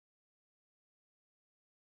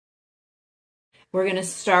We're going to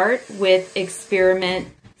start with experiment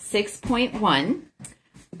 6.1,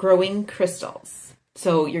 growing crystals.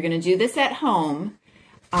 So you're going to do this at home,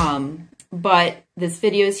 but this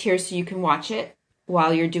video is here so you can watch it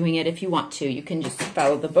while you're doing it if you want to. You can just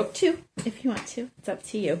follow the book too if you want to. It's up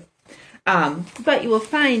to you. But you will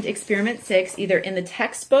find experiment 6 either in the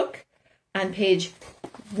textbook on page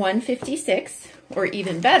 156, or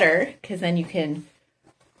even better, because then you can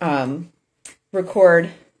record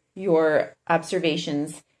your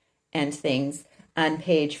observations and things on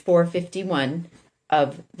page 451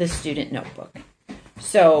 of the student notebook.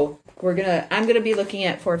 So I'm gonna be looking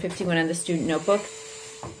at 451 on the student notebook,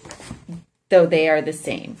 though they are the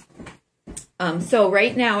same. So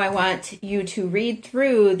right now I want you to read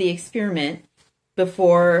through the experiment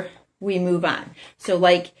before we move on. So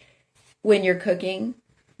like when you're cooking,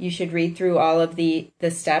 you should read through all of the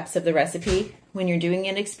steps of the recipe. When you're doing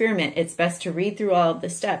an experiment, it's best to read through all of the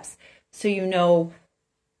steps so you know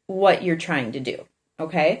what you're trying to do,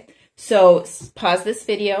 okay? So pause this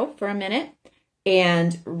video for a minute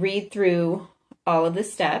and read through all of the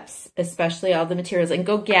steps, especially all the materials, and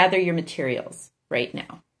go gather your materials right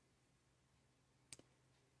now.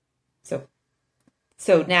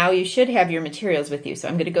 So now you should have your materials with you. So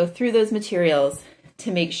I'm going to go through those materials to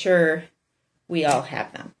make sure we all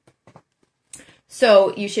have them.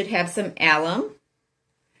 So you should have some alum.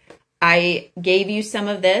 I gave you some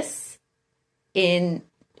of this in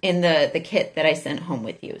the kit that I sent home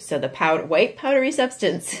with you. So the white powdery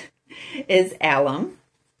substance is alum.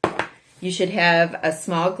 You should have a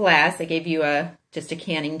small glass. I gave you just a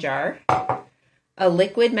canning jar. A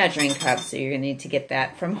liquid measuring cup, so you're going to need to get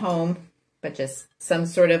that from home, but just some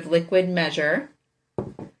sort of liquid measure.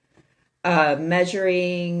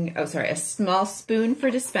 A small spoon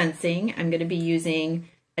for dispensing. I'm going to be using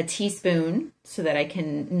a teaspoon so that I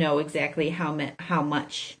can know exactly how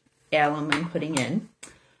much alum I'm putting in.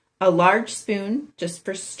 A large spoon just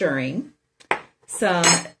for stirring. Some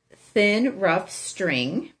thin, rough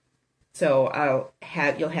string. So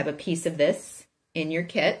you'll have a piece of this in your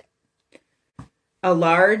kit. A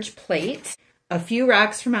large plate. A few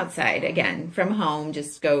rocks from outside. Again, from home,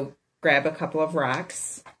 just go grab a couple of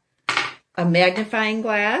rocks. A magnifying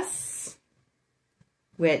glass,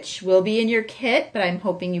 which will be in your kit, but I'm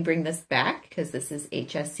hoping you bring this back because this is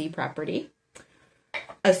HSC property.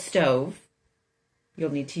 A stove.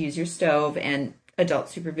 You'll need to use your stove and adult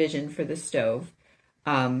supervision for the stove.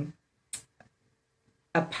 A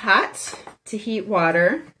pot to heat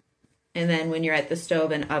water, and then when you're at the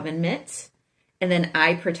stove, an oven mitt, and then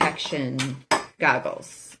eye protection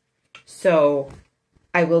goggles. So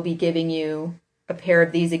I will be giving you a pair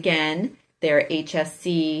of these again. They're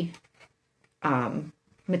HSC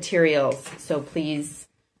materials, so please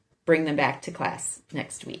bring them back to class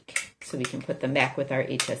next week so we can put them back with our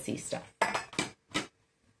HSC stuff.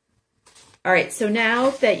 All right, so now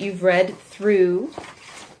that you've read through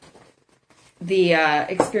the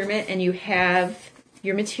experiment and you have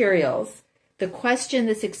your materials, the question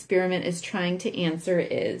this experiment is trying to answer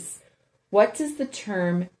is, what does the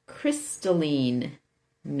term crystalline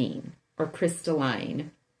mean, or crystalline?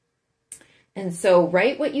 And so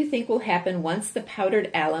write what you think will happen once the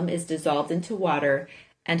powdered alum is dissolved into water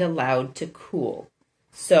and allowed to cool.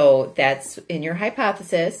 So that's in your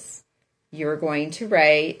hypothesis. You're going to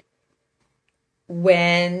write,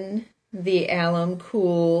 when the alum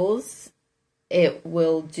cools, it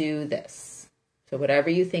will do this. So whatever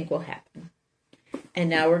you think will happen. And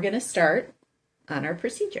now we're going to start on our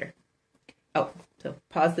procedure. Oh, so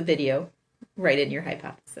pause the video, write in your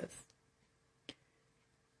hypothesis.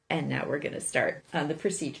 And now we're going to start on the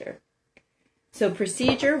procedure. So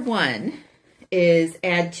procedure 1 is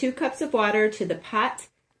add 2 cups of water to the pot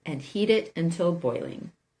and heat it until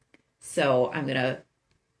boiling. So I'm going to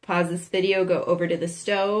pause this video, go over to the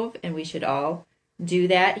stove, and we should all do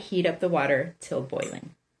that. Heat up the water till boiling.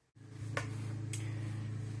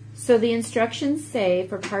 So the instructions say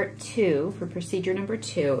for part 2, for procedure number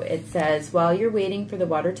 2, it says, while you're waiting for the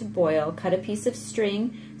water to boil, cut a piece of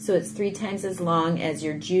string so it's 3 times as long as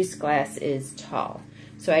your juice glass is tall.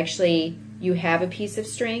 So actually, you have a piece of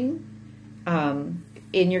string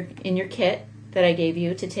in your kit that I gave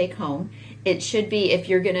you to take home. It should be, if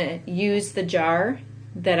you're going to use the jar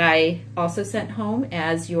that I also sent home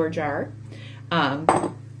as your jar,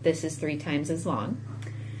 this is 3 times as long.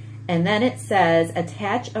 And then it says,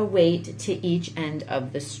 attach a weight to each end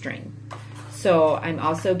of the string. So I'm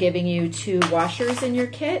also giving you 2 washers in your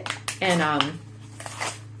kit. And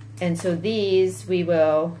so these we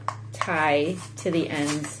will tie to the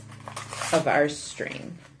ends of our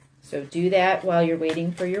string. So do that while you're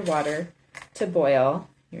waiting for your water to boil.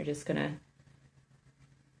 You're just going to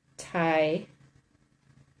tie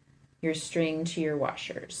your string to your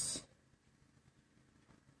washers.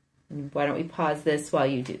 And why don't we pause this while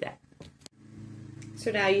you do that?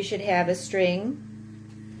 So now you should have a string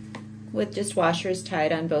with just washers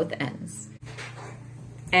tied on both ends.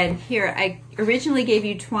 And here, I originally gave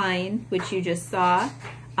you twine, which you just saw,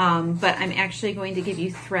 but I'm actually going to give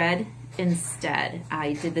you thread instead.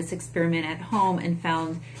 I did this experiment at home and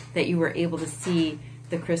found that you were able to see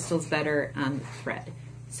the crystals better on the thread.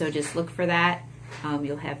 So just look for that.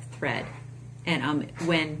 You'll have thread. And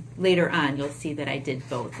when later on, you'll see that I did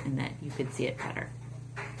both and that you could see it better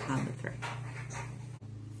on the thread.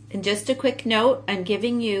 And just a quick note, I'm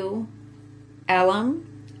giving you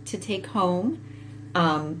alum to take home.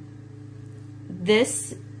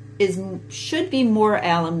 This should be more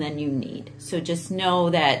alum than you need. So just know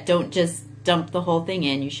that, don't just dump the whole thing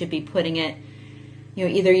in. You should be putting it,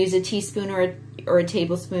 either use a teaspoon or a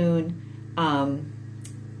tablespoon,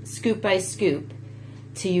 scoop by scoop,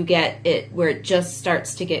 till you get it where it just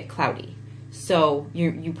starts to get cloudy. So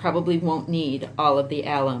you probably won't need all of the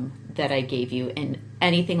alum that I gave you, and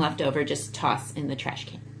anything left over just toss in the trash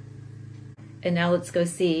can. And now let's go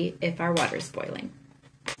see if our water's boiling.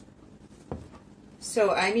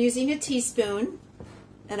 So I'm using a teaspoon,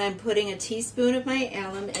 and I'm putting a teaspoon of my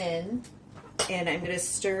alum in, and I'm going to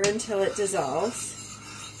stir until it dissolves.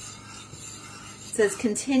 It says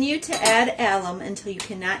continue to add alum until you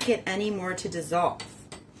cannot get any more to dissolve.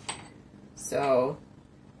 So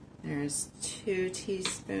there's 2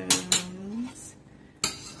 teaspoons.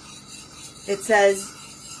 It says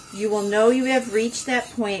you will know you have reached that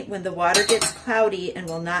point when the water gets cloudy and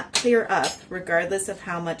will not clear up regardless of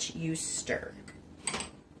how much you stir.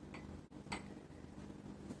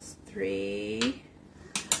 3.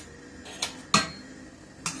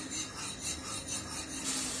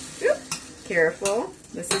 Oop, careful.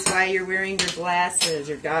 This is why you're wearing your glasses,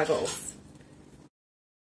 your goggles.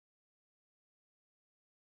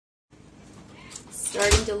 It's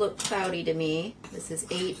starting to look cloudy to me. This is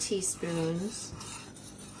 8 teaspoons.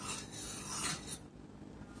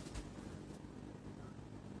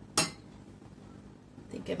 I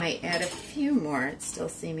think I might add a few more. It's still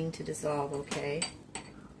seeming to dissolve okay.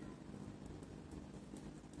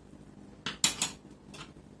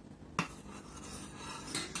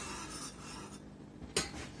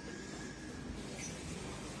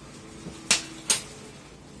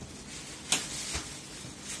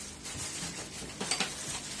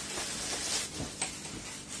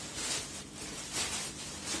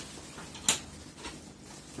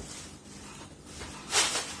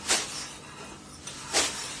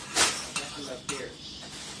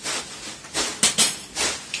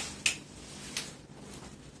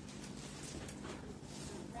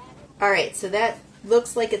 All right, so that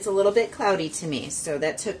looks like it's a little bit cloudy to me. So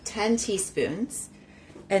that took 10 teaspoons.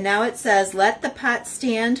 And now it says, let the pot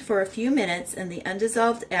stand for a few minutes and the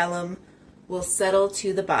undissolved alum will settle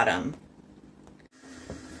to the bottom.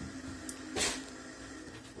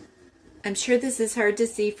 I'm sure this is hard to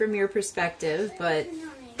see from your perspective, but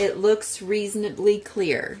it looks reasonably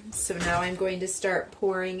clear. So now I'm going to start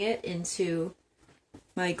pouring it into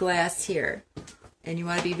my glass here. And you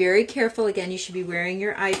want to be very careful. Again, you should be wearing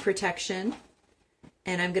your eye protection.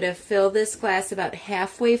 And I'm going to fill this glass about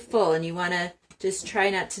halfway full. And you want to just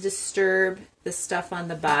try not to disturb the stuff on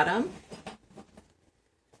the bottom.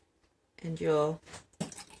 And you'll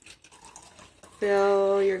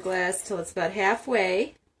fill your glass till it's about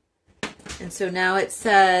halfway. And so now it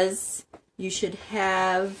says you should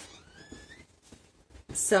have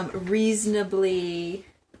some reasonably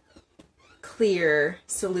clear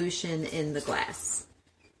solution in the glass.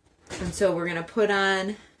 And so we're going to put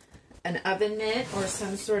on an oven mitt or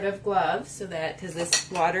some sort of glove so that, because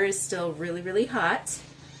this water is still really, really hot,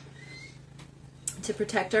 to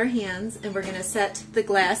protect our hands, and we're going to set the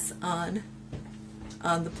glass on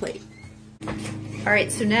the plate. All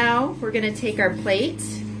right, so now we're going to take our plate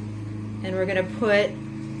and we're going to put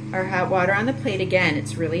our hot water on the plate. Again,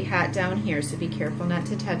 it's really hot down here, so be careful not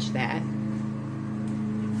to touch that.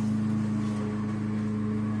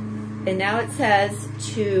 And now it says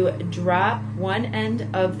to drop one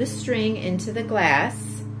end of the string into the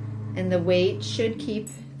glass, and the weight should keep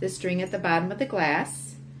the string at the bottom of the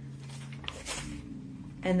glass.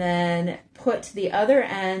 And then put the other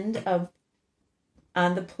end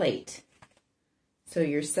on the plate. So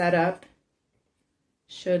your setup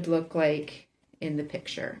should look like in the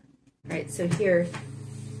picture. All right, so here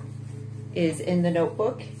is in the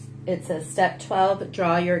notebook. It says step 12,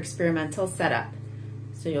 draw your experimental setup.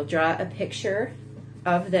 So you'll draw a picture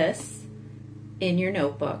of this in your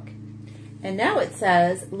notebook. And now it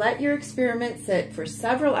says, let your experiment sit for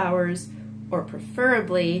several hours or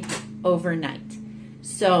preferably overnight.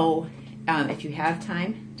 So if you have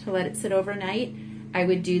time to let it sit overnight, I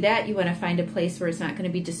would do that. You want to find a place where it's not going to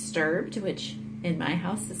be disturbed, which in my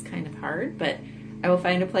house is kind of hard, but I will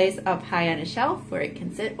find a place up high on a shelf where it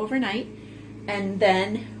can sit overnight, and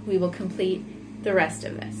then we will complete the rest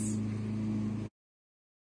of this.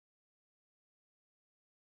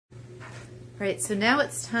 All right, so now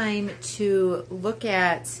it's time to look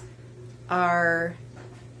at our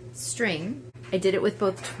string. I did it with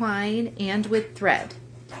both twine and with thread,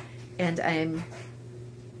 and I'm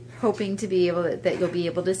hoping to be able that you'll be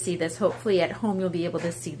able to see this. Hopefully at home you'll be able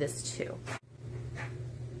to see this too.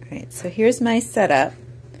 All right, so here's my setup,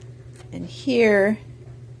 and here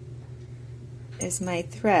is my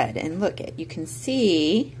thread, and look, you can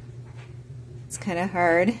see it's kind of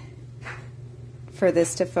hard for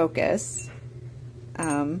this to focus. I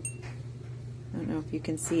don't know if you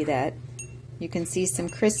can see that. You can see some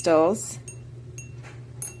crystals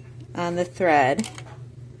on the thread.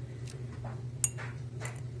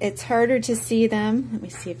 It's harder to see them. Let me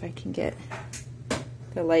see if I can get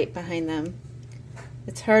the light behind them.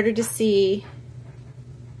 It's harder to see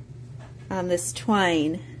on this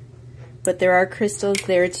twine, but there are crystals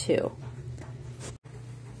there too.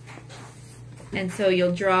 And so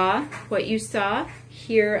you'll draw what you saw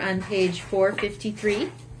here on page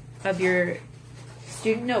 453 of your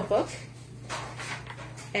student notebook.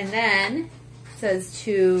 And then it says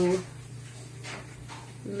to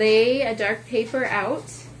lay a dark paper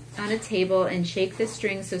out on a table and shake the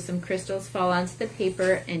string so some crystals fall onto the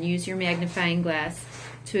paper, and use your magnifying glass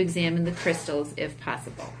to examine the crystals if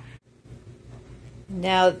possible.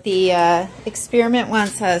 Now the experiment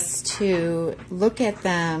wants us to look at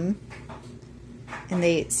them, and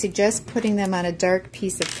they suggest putting them on a dark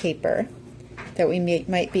piece of paper that we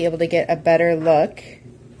might be able to get a better look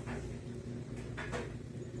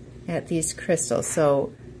at these crystals.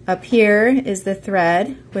 So up here is the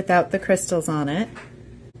thread without the crystals on it.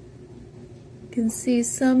 You can see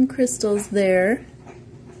some crystals there,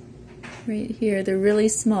 right here. They're really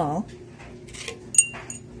small.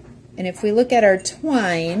 And if we look at our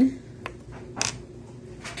twine,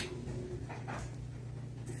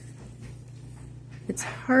 it's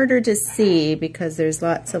harder to see because there's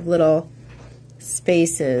lots of little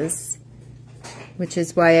spaces, which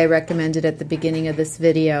is why I recommended at the beginning of this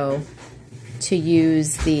video to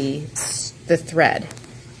use the thread.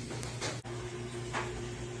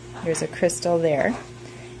 There's a crystal there.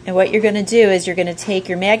 And what you're going to do is you're going to take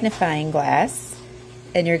your magnifying glass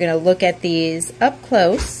and you're going to look at these up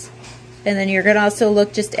close, and then you're going to also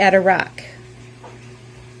look just at a rock.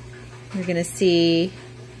 You're going to see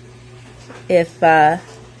if, there's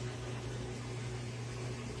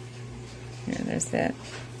that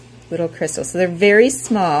little crystal. So they're very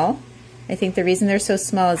small. I think the reason they're so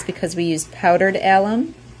small is because we used powdered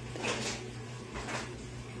alum.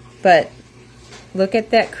 But look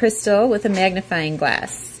at that crystal with a magnifying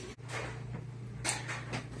glass.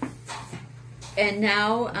 And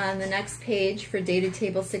now on the next page for data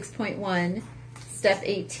table 6.1, step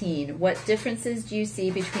 18, what differences do you see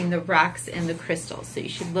between the rocks and the crystals? So you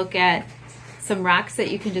should look at some rocks that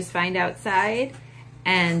you can just find outside,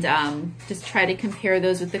 and just try to compare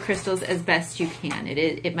those with the crystals as best you can.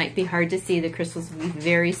 It might be hard to see. The crystals will be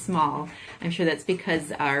very small. I'm sure that's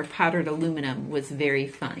because our powdered aluminum was very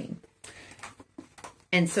fine.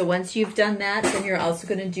 And so once you've done that, then you're also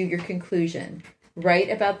going to do your conclusion. Write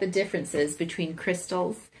about the differences between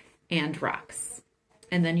crystals and rocks.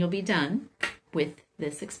 And then you'll be done with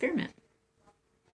this experiment.